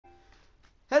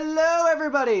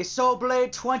everybody,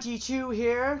 SoulBlade22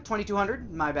 here,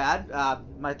 2200, my bad,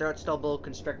 my throat's still a little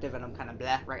constrictive and I'm kind of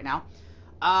bleh right now.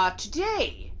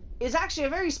 Today is actually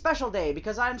a very special day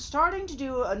because I'm starting to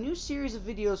do a new series of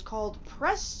videos called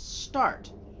Press Start.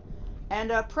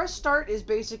 And, Press Start is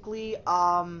basically,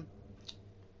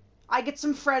 I get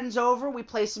some friends over, we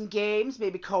play some games,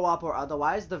 maybe co-op or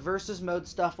otherwise. The versus mode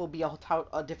stuff will be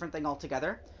a different thing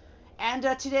altogether. And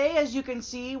today, as you can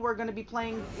see, we're going to be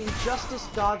playing Injustice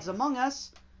Gods Among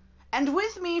Us. And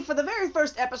with me for the very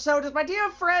first episode is my dear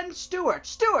friend, Stuart.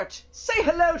 Stuart, say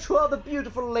hello to all the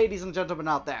beautiful ladies and gentlemen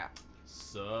out there.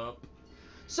 Sup?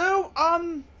 So,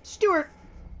 Stuart,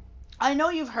 I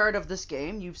know you've heard of this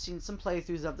game. You've seen some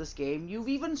playthroughs of this game. You've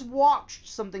even watched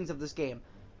some things of this game.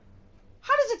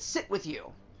 How does it sit with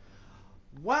you?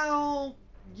 Well,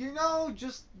 you know,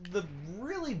 just the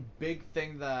really big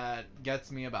thing that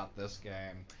gets me about this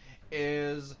game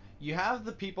is you have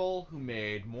the people who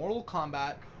made Mortal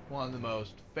Kombat, one of the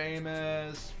most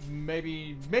famous,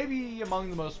 maybe among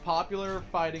the most popular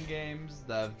fighting games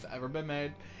that have ever been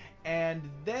made, and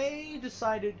they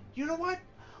decided, you know what?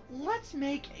 Let's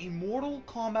make a Mortal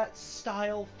Kombat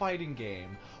style fighting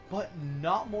game, but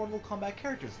not Mortal Kombat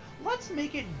characters. Let's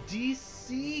make it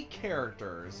DC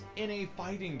characters in a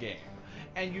fighting game.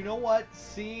 And you know what?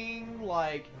 Seeing,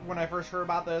 like, when I first heard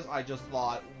about this, I just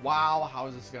thought, wow, how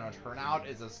is this going to turn out?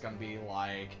 Is this going to be,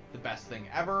 like, the best thing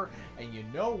ever? And you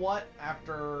know what?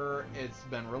 After it's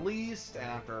been released, and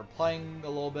after playing a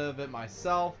little bit of it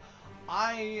myself,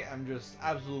 I am just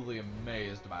absolutely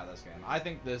amazed by this game. I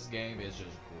think this game is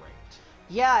just great.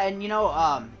 Yeah, and you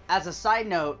know, as a side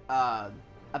note,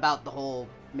 about the whole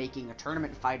making a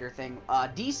tournament fighter thing,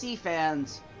 DC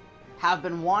fans have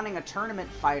been wanting a tournament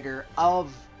fighter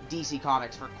of DC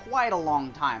Comics for quite a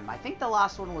long time. I think the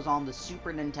last one was on the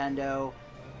Super Nintendo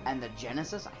and the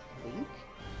Genesis, I think.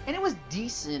 And it was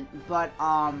decent, but,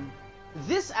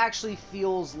 this actually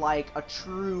feels like a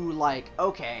true, like,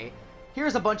 okay,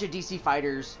 here's a bunch of DC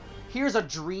fighters, here's a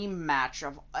dream match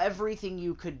of everything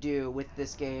you could do with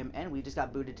this game, and we just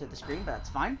got booted to the screen, but that's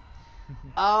fine.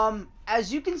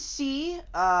 As you can see,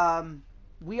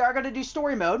 we are going to do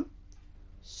story mode.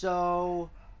 So,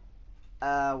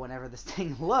 whenever this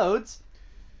thing loads.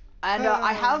 And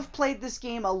I have played this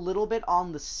game a little bit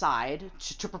on the side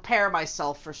to prepare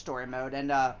myself for story mode.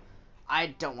 And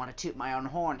I don't want to toot my own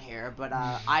horn here, but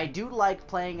I do like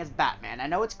playing as Batman. I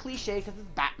know it's cliche because it's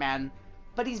Batman,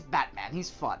 but he's Batman.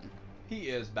 He's fun. He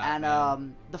is Batman.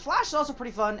 And the Flash is also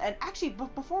pretty fun. And actually,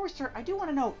 before we start, I do want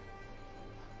to know,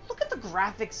 look at the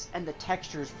graphics and the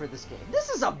textures for this game. This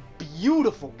is a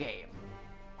beautiful game.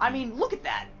 I mean, look at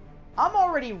that. I'm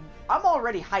already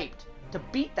hyped to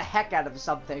beat the heck out of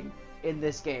something in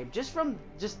this game, just from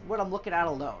what I'm looking at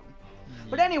alone.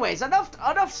 But anyways, enough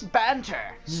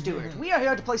banter, Stuart. We are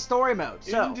here to play story mode.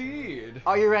 So, indeed.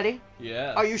 Are you ready?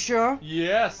 Yes. Are you sure?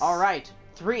 Yes. All right.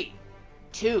 3,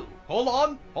 2.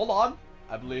 Hold on.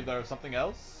 I believe there's something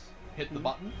else. Hit the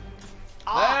button.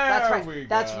 Ah, there that's right. we go.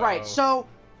 That's right. So,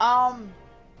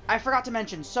 I forgot to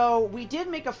mention. So, we did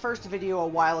make a first video a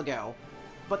while ago.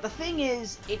 But the thing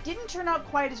is, it didn't turn out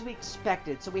quite as we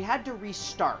expected, so we had to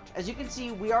restart. As you can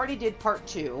see, we already did part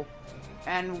 2,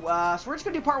 and so we're just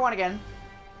going to do part 1 again.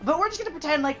 But we're just going to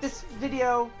pretend like this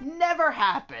video never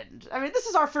happened. I mean, this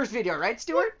is our first video, right,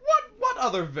 Stuart? What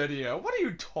other video? What are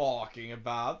you talking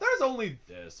about? There's only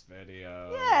this video.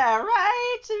 Yeah,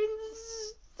 right? I mean,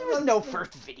 there was no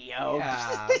first video.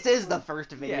 Yeah. This is the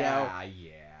first video. Yeah.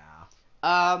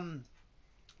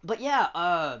 But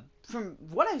yeah, from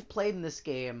what I've played in this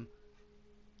game,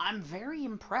 I'm very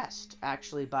impressed,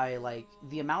 actually, by, like,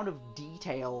 the amount of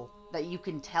detail that you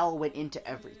can tell went into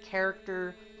every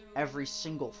character, every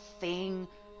single thing.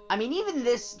 I mean, even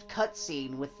this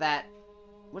cutscene with that...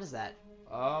 What is that?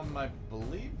 I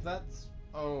believe that's...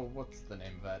 Oh, what's the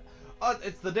name of that?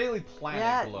 It's the Daily Planet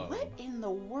yeah, globe. What in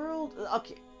the world?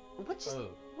 Okay,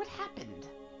 what happened?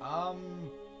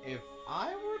 If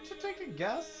I were to take a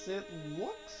guess, it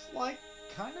looks like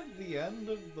kind of the end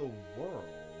of the world.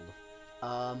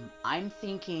 I'm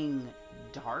thinking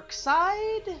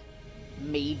Darkseid?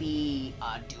 Maybe,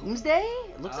 Doomsday?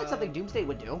 It looks like something Doomsday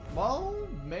would do. Well,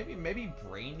 maybe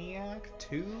Brainiac,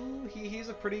 too? He's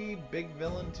a pretty big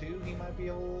villain, too. He might be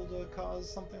able to cause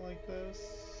something like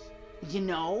this. You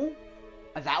know,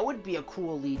 that would be a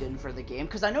cool lead-in for the game,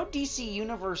 because I know DC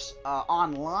Universe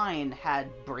Online had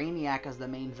Brainiac as the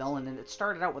main villain, and it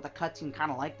started out with a cutscene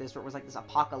kind of like this, where it was like this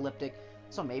apocalyptic,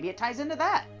 so maybe it ties into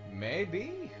that.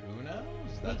 Maybe. Who knows?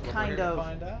 That's what kind we're here of to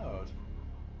find out.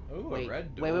 Ooh, wait, a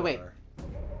red door. wait.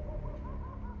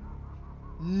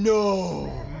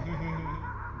 No!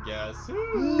 Guess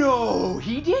who? No!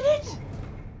 He did it?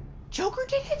 Joker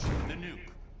did it? The nuke.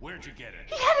 Where'd you get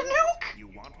it? He had a nuke! You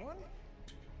want one?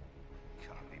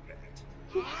 Copy that.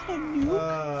 He had a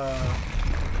nuke?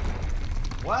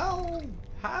 Well,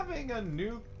 having a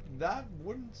nuke, that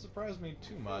wouldn't surprise me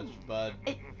too much, but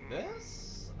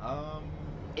this,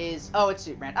 it's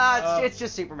Superman. It's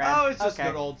just Superman. Oh, it's just okay.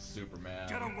 good old Superman.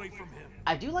 Get away from him.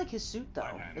 I do like his suit,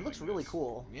 though. It looks really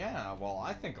cool. Yeah, well,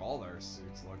 I think all their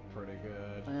suits look pretty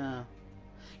good. Yeah.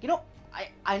 You know,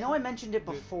 I know I mentioned it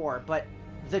before, but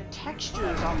the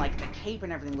textures on, like, the cape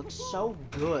and everything look so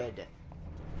good.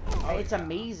 Oh, It's yeah.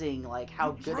 amazing, like,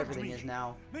 how good everything is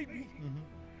now. Maybe. Mhm.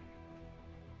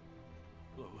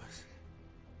 Lois,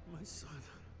 my son.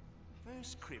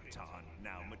 First Krypton,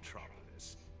 now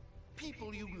Metropolis.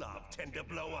 People you love tend to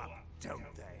blow up,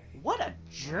 don't they? What a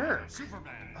jerk.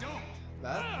 Superman, don't.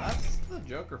 That's the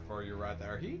Joker for you right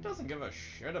there. He doesn't give a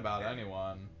shit about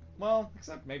anyone. Well,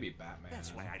 except maybe Batman.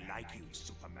 That's why I like you,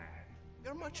 Superman.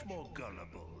 You're much more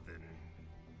gullible than...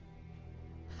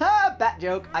 Ha! Bat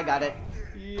joke. I got it.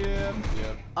 Yep.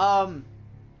 Ow.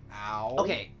 Ow.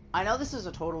 Okay, I know this is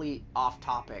a totally off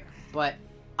topic, but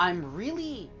I'm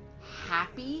really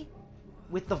happy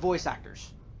with the voice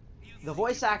actors. The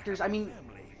voice actors, I mean,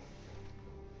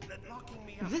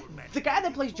 the guy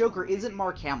that plays Joker isn't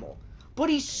Mark Hamill, but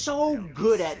he's so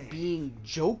good at being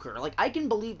Joker. Like, I can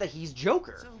believe that he's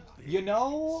Joker. You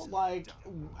know, like,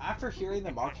 after hearing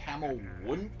that Mark Hamill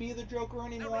wouldn't be the Joker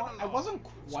anymore, I wasn't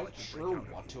quite sure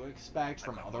what to expect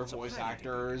from other voice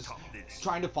actors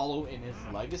trying to follow in his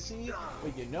legacy.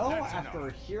 But you know, after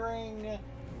hearing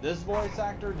this voice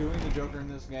actor doing the Joker in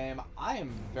this game, I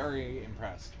am very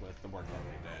impressed with the work that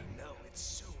they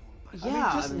did. Yeah.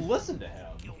 I mean, just listen to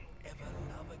him.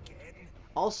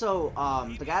 Also,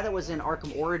 the guy that was in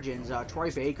Arkham Origins, Troy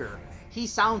Baker, he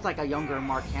sounds like a younger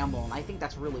Mark Hamill, and I think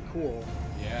that's really cool.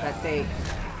 Yeah. That they...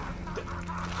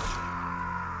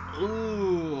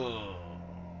 Ooh.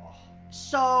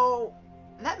 So,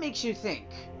 that makes you think,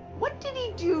 what did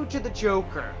he do to the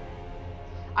Joker?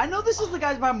 I know this is the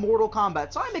guys by Mortal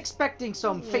Kombat, so I'm expecting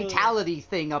some fatality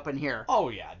thing up in here. Oh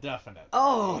yeah, definitely.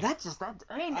 Oh,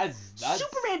 I mean, That's-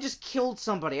 Superman just killed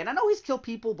somebody, and I know he's killed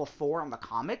people before on the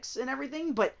comics and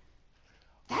everything, but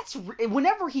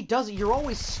whenever he does it, you're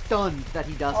always stunned that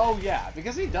he does it. Oh yeah,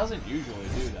 because he doesn't usually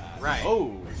do that. Right.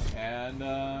 Oh, and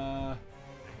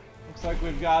looks like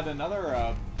we've got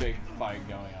another big fight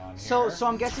going on here. So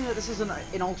I'm guessing that this is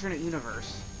an alternate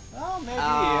universe. Well,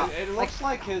 maybe it looks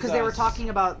like his. Because they were talking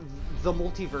about the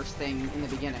multiverse thing in the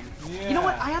beginning. Yeah. You know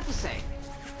what? I have to say,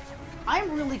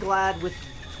 I'm really glad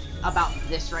about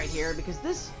this right here, because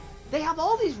they have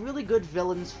all these really good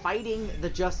villains fighting the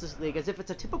Justice League as if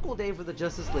it's a typical day for the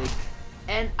Justice League.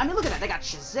 And I mean, look at that. They got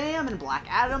Shazam and Black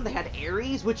Adam. They had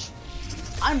Ares, which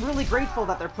I'm really grateful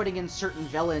that they're putting in certain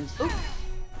villains. Ooh,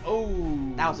 Oh.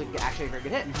 that was actually a very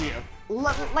good hit. Yeah.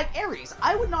 Like Ares,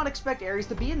 I would not expect Ares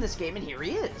to be in this game, and here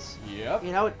he is. Yep.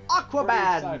 You know, Pretty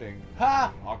Aquaman. exciting.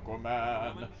 Ha!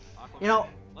 Aquaman. You know,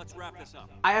 Let's wrap this up.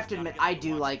 I have to admit, I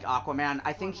do like Aquaman.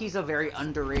 I think he's a very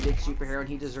underrated superhero, and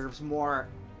he deserves more.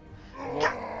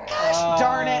 Gosh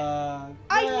darn it!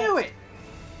 I yeah. knew it!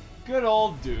 Good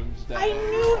old Doomsday. I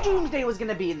knew Doomsday was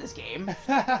gonna be in this game.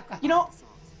 You know,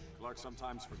 Clark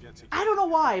sometimes forgets he I don't know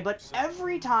why, but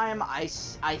every time I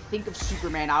think of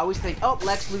Superman, I always think, oh,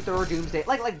 Lex Luthor or Doomsday.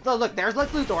 Look, there's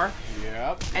Lex Luthor.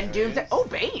 Yep. And there Doomsday. is. Oh,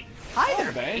 Bane. Hi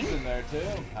there, Bane's Bane. in there too.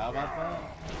 How about that?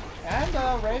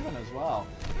 And Raven as well.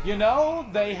 You know,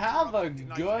 they have a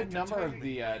good number of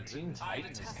the Teen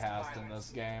Titans cast in this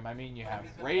game. I mean, you have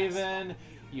Raven,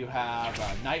 you have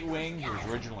Nightwing, who was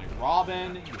originally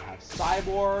Robin, you have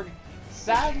Cyborg.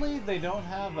 Sadly, they don't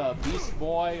have a Beast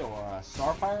Boy or a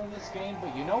Starfire in this game,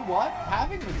 but you know what?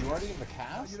 Having the majority of the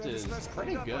cast is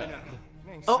pretty good.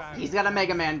 Oh, he's got a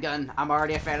Mega Man gun. I'm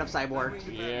already a fan of Cyborg.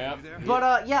 Yep.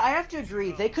 But, yeah, I have to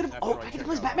agree. They could have... Oh, I get to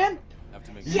play as Batman? have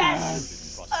to make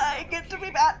Yes! I get to be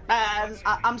Batman!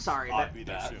 I'm sorry, but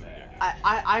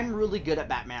I'm really good at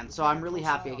Batman, so I'm really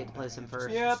happy I get to play as him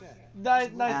first. Yep. Nice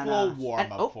And, little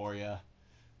warm-up oh. for you.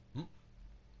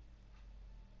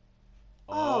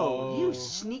 Oh, you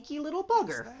sneaky little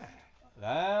bugger.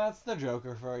 That's the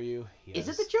Joker for you. Is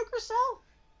it Yes. the Joker cell?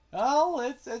 Well,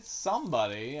 it's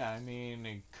somebody. I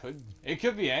mean, it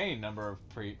could be any number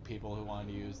of people who want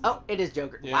to use. Oh, it is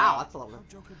Joker. Yeah. Wow, that's a lot.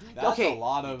 That's okay. a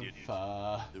lot of.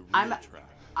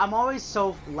 I'm always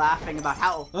so laughing about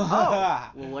how.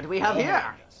 Oh, well, what do we have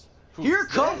here? Here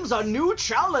comes a new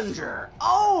challenger.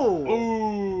 Oh.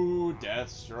 Ooh,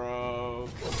 Deathstroke.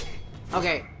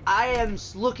 Okay, I am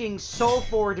looking so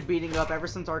forward to beating up ever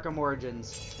since Arkham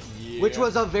Origins, Yeah. which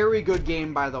was a very good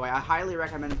game, by the way. I highly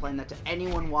recommend playing that to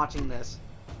anyone watching this.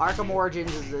 Arkham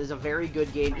Origins is a very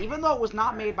good game, even though it was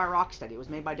not made by Rocksteady. It was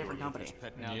made by a different company.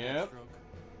 Yep.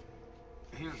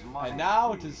 And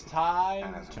now it is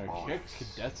time to kick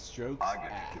Deathstroke's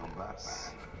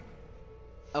ass.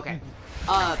 Okay.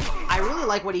 I really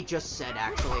like what he just said,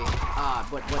 actually.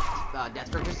 What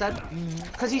Deathstroke just said.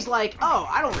 Because he's like, oh,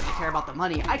 I don't really care about the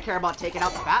money. I care about taking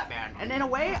out the Batman. And in a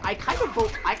way, I kind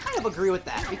of agree with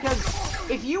that. Because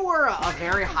if you were a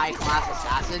very high-class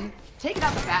assassin, taking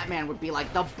out the Batman would be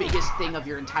like the biggest thing of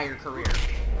your entire career.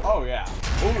 Oh, yeah.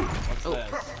 Ooh, what's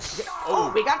this?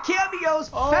 Oh, we got cameos!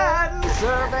 Fan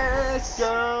service!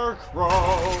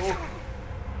 Scarecrow!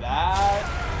 That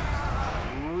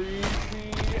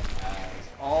creepy as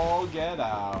all get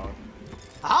out.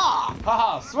 Ah!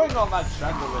 Haha, swing on that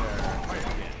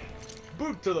chandelier!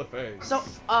 Boot to the face! So,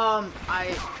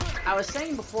 I was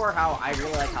saying before how I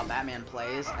really like how Batman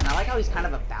plays, and I like how he's kind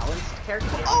of a balanced character.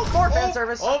 Oh, more fan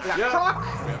service! Oh, We got yeah. Croc!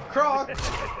 We have Croc,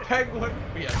 Penguin,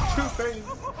 we have Two-Face,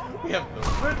 we have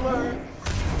the Riddler.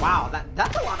 Wow,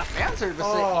 that's a lot of fan service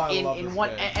in one.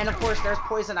 And of course, there's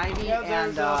Poison Ivy Yeah,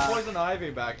 there's and Poison Ivy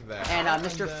back there. and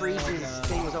Mr. Freeze's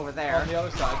thing was over there. On the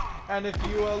other side. And if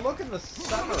you look in the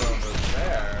center over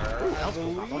there, I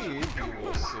believe you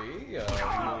will see, a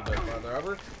little bit further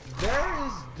over, there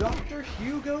is Dr.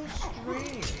 Hugo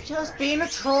Strange. Just being a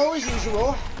troll as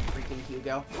usual. Freaking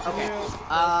Hugo. Okay.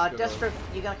 Deathstroke,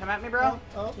 you gonna come at me, bro?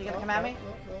 You gonna come at me?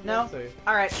 No?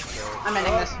 Alright. I'm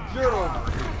ending this.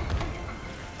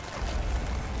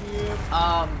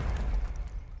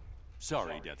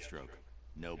 Sorry, Deathstroke.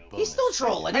 No bonus. He's still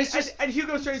trolling. He's just... And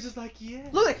Hugo Strange is like, yeah.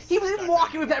 Look, he was even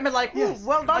walking with Batman like, ooh,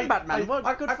 well done, Batman. Well,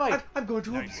 good fight. I'm going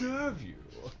to observe you.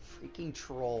 Freaking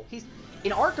troll. He's...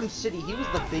 In Arkham City, he was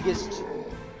the biggest...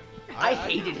 I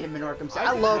hated him in Arkham City.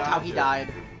 I loved how he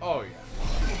died. Oh, yeah.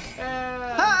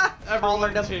 And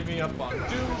everyone teaming up on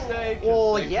Doomsday.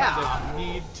 Well, they yeah. kind of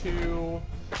need to.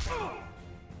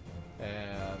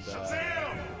 And,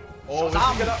 oh, we Shazam.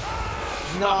 can get up.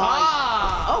 No.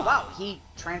 Aha! Oh, wow. He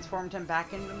transformed him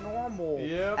back into normal.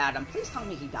 Yep. Adam, please tell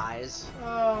me he dies.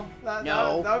 Oh,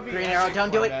 No. that would be Green Arrow,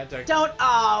 don't do it. romantic. Don't.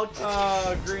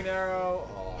 Oh. Green Arrow.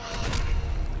 Oh.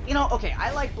 You know, okay,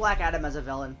 I like Black Adam as a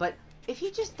villain, but if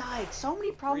he just died, so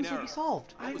many problems Green would be Arrow.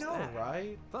 solved. I know,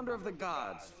 right? Thunder of the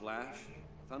gods, Flash.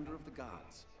 Thunder of the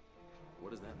gods.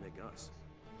 What does that make us?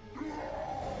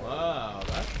 Wow,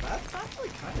 that's actually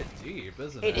kind of deep,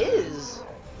 isn't it? It is.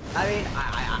 I mean,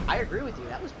 I agree with you.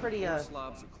 That was pretty,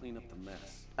 Slobs will clean up the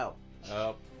mess. Oh.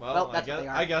 Oh, Well, well, that's what they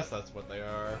are. I guess that's what they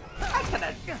are. That's kind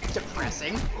of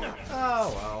depressing.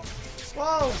 Oh, well.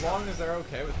 Well, as long as they're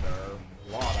okay with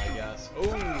their lot, I guess.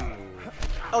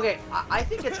 Ooh. Okay, I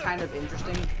think it's kind of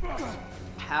interesting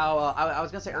how, I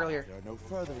was going to say earlier, There are no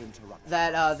further interruptions.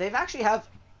 that they've actually have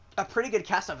a pretty good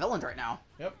cast of villains right now.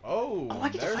 Yep. Oh, I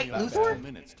get to there's fight that Luthor? guy.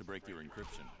 Minutes to break your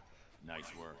encryption.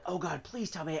 Nice work. Oh god, please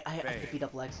tell me I have to beat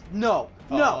up Lex. No,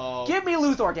 no, Uh-oh. give me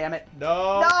Luthor, damn it.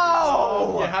 No.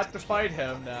 No! You have to fight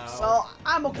him now. Well,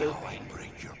 I'm okay with it.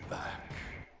 Break your back.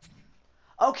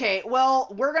 Okay, well,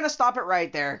 we're gonna stop it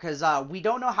right there, because we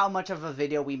don't know how much of a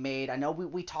video we made. I know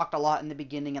we talked a lot in the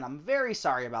beginning, and I'm very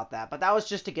sorry about that, but that was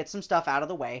just to get some stuff out of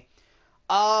the way.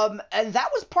 And that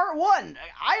was part one.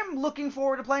 I am looking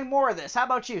forward to playing more of this. How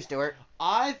about you, Stuart?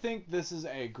 I think this is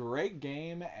a great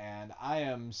game, and I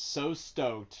am so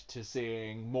stoked to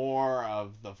seeing more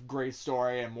of the great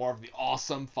story and more of the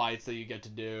awesome fights that you get to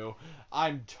do.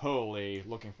 I'm totally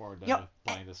looking forward to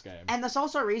playing this game. And this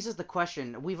also raises the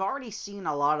question, we've already seen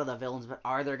a lot of the villains, but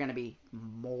are there going to be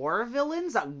more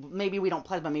villains that maybe we don't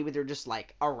play, but maybe they're just,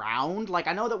 like, around? Like,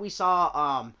 I know that we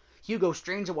saw, Hugo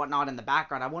Strange and whatnot in the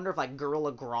background. I wonder if, like,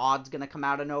 Gorilla Grodd's going to come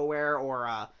out of nowhere, or,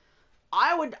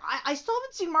 I still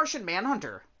haven't seen Martian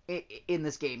Manhunter in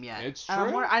this game yet. It's And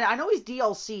true. I know he's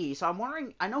DLC, so I'm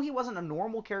wondering, I know he wasn't a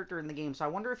normal character in the game, so I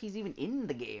wonder if he's even in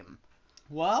the game.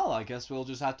 Well, I guess we'll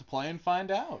just have to play and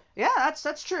find out. Yeah,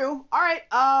 that's true. All right,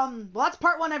 well, that's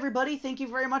part one, everybody. Thank you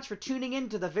very much for tuning in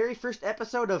to the very first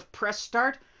episode of Press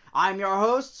Start. I'm your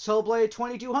host,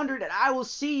 Soulblade2200, and I will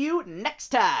see you next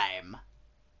time.